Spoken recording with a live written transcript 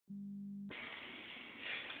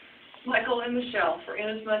Michael and Michelle, for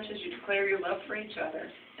inasmuch as you declare your love for each other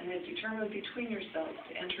and have determined between yourselves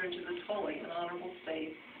to enter into this holy and honorable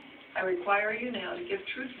state, I require you now to give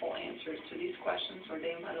truthful answers to these questions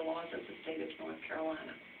ordained by the laws of the state of North Carolina.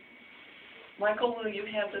 Michael, will you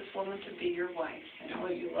have this woman to be your wife, and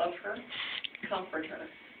will you love her, comfort her,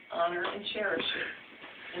 honor and cherish her,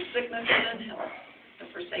 in sickness and in health, and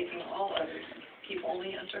forsaking all others, keep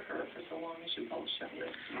only unto her for so long as you both shall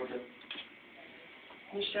live? Okay.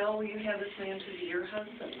 Michelle, will you have this man to be your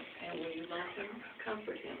husband, and will you love him,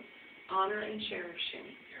 comfort him, honor and cherish him,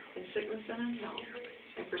 in sickness and in health,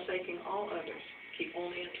 and forsaking all others, keep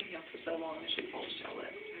only unto him for so long as you both shall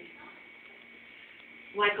live?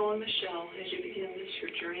 Michael and Michelle, as you begin this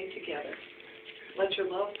your journey together, let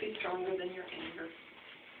your love be stronger than your anger.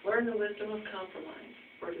 Learn the wisdom of compromise,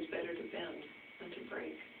 for it is better to bend than to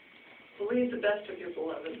break. Believe the best of your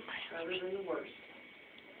beloved rather than the worst.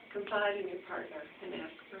 Confide in your partner and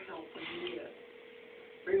ask for help when you need it.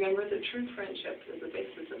 Remember that true friendship is the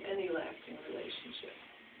basis of any lasting relationship.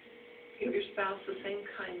 Give your spouse the same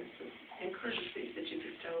kindnesses and courtesies that you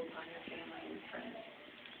bestow upon your family and friends.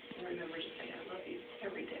 And remember to say, I love you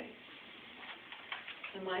every day.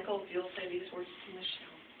 And Michael, if you'll say these words to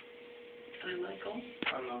Michelle. I, Michael,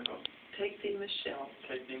 take thee, Michelle,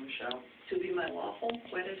 to be my lawful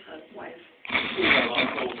wedded wife.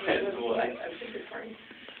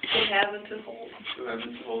 To have and to hold.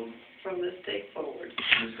 From this day forward.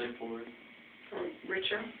 For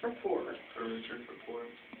richer, for poorer. For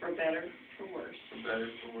better, for worse.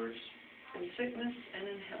 In sickness and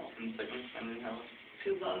in health.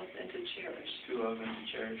 To love and to cherish. Till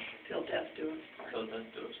death do us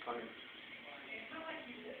part.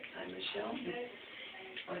 I, Michelle.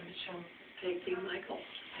 Take thee, Michael.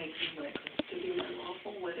 To be my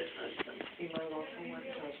lawful wedded husband.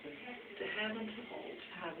 To have and to hold.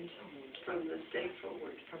 From this day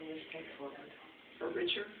forward. For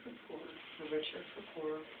richer, for poorer.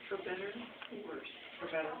 For better, for worse.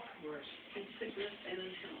 In sickness and in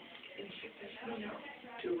health.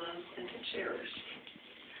 To love and to cherish.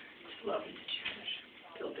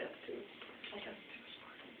 Till death do us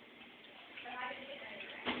part.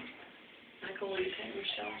 Michael, will you take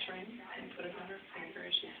Michelle's ring and put it on her finger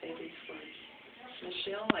as you say these words?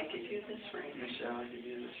 Michelle, I give you this ring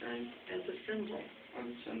as a symbol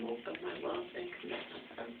of my love and commitment.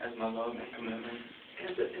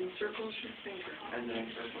 As it encircles your finger,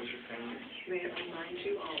 may it remind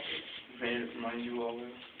you always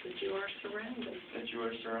that you are surrounded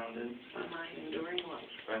by my enduring love.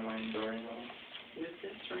 With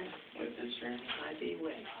this ring, I be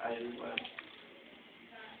wed.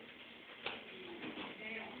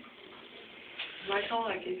 Michael,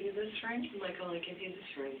 I give you this ring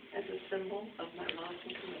as a symbol of my love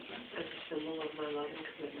and commitment.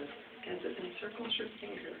 As it encircles your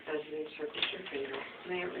finger,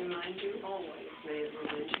 may it remind you always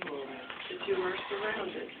that you are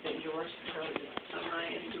surrounded by my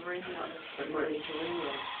enduring love.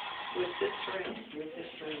 With this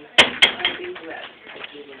ring, I be wed.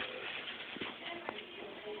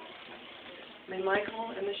 May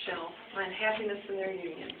Michael and Michelle find happiness in their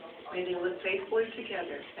union. May they live faithfully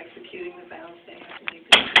together, executing the vows they have made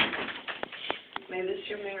between them. May this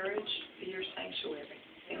your marriage be your sanctuary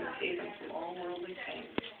and your haven from all worldly pain.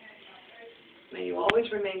 May you always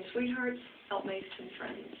remain sweethearts, helpmates, and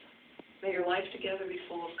friends. May your life together be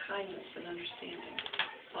full of kindness and understanding,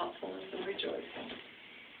 thoughtfulness and rejoicing.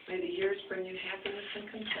 May the years bring you happiness and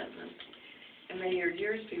contentment. And may your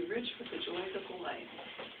years be rich with the joys of life,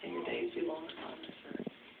 and your days be long upon this earth.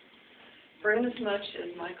 For inasmuch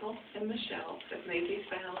as Michael and Michelle have made these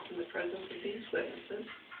vows in the presence of these witnesses,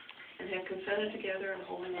 and have consented together in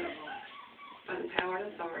holy wedlock, by the power and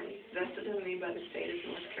authority vested in me by the state of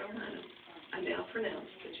North Carolina, I now pronounce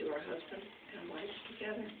that you are husband and wife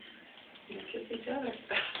together. You kiss each other.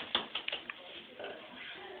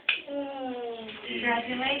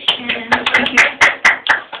 Congratulations.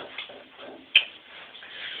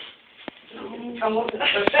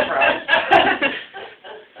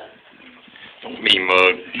 Me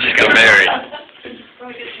mug. Just got married.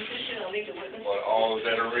 Well, all is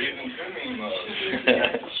that a reason to me, mug?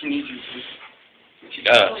 She needs you. She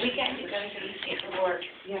does. Well, we got to go to the paperwork.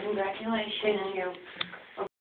 Yeah, congratulations.